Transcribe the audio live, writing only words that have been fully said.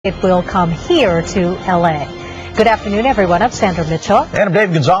It will come here to L.A. Good afternoon, everyone. I'm Sandra Mitchell. And I'm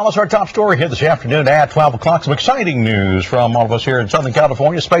Dave Gonzalez. Our top story here this afternoon at 12 o'clock. Some exciting news from all of us here in Southern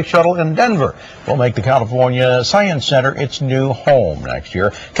California. Space Shuttle Endeavour will make the California Science Center its new home next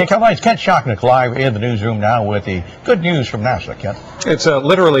year. KCAL9's Kent Shocknick live in the newsroom now with the good news from NASA. Kent. It's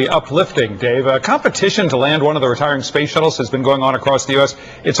literally uplifting, Dave. A competition to land one of the retiring space shuttles has been going on across the U.S.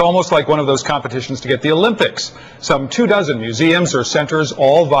 It's almost like one of those competitions to get the Olympics. Some 24 museums or centers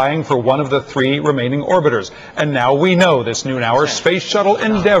all vying for one of the 3 remaining orbiters. And now we know this noon hour Space Shuttle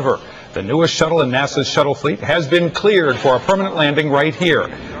Endeavour, the newest shuttle in NASA's shuttle fleet, has been cleared for a permanent landing right here.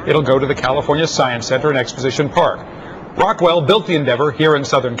 It'll go to the California Science Center and Exposition Park. Rockwell built the Endeavour here in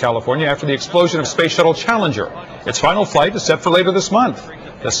Southern California after the explosion of Space Shuttle Challenger. Its final flight is set for later this month,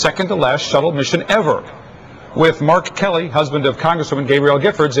 the second-to-last shuttle mission ever. With Mark Kelly, husband of Congresswoman Gabrielle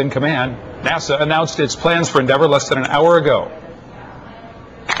Giffords, in command, NASA announced its plans for Endeavour less than an hour ago.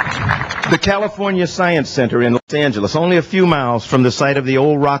 The California Science Center in Los Angeles, only a few miles from the site of the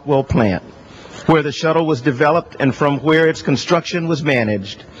old Rockwell plant, where the shuttle was developed and from where its construction was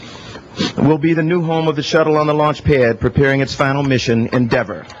managed, will be the new home of the shuttle on the launch pad preparing its final mission,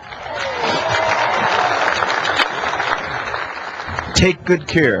 Endeavour. Take good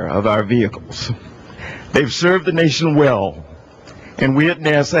care of our vehicles. They've served the nation well, and we at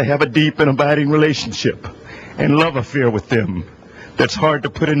NASA have a deep and abiding relationship and love affair with them that's hard to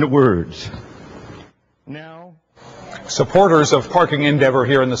put into words. Now, supporters of parking Endeavour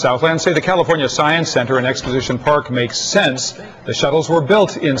here in the Southland say the California Science Center and Exposition Park makes sense. The shuttles were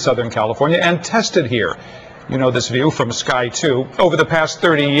built in Southern California and tested here. You know this view from Sky 2. Over the past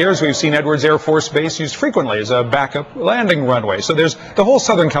 30 years, we've seen Edwards Air Force Base used frequently as a backup landing runway. So there's the whole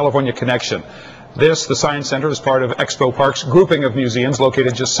Southern California connection. This, the Science Center, is part of Expo Park's grouping of museums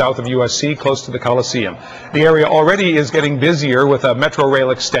located just south of USC, close to the Coliseum. The area already is getting busier with a metro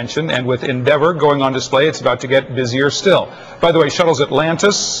rail extension, and with Endeavour going on display, it's about to get busier still. By the way, shuttles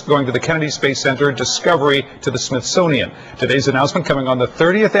Atlantis going to the Kennedy Space Center, Discovery to the Smithsonian. Today's announcement coming on the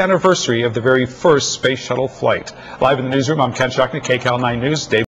 30th anniversary of the very first space shuttle flight. Live in the newsroom, I'm Kent Shocknick, KCAL 9 News. Dave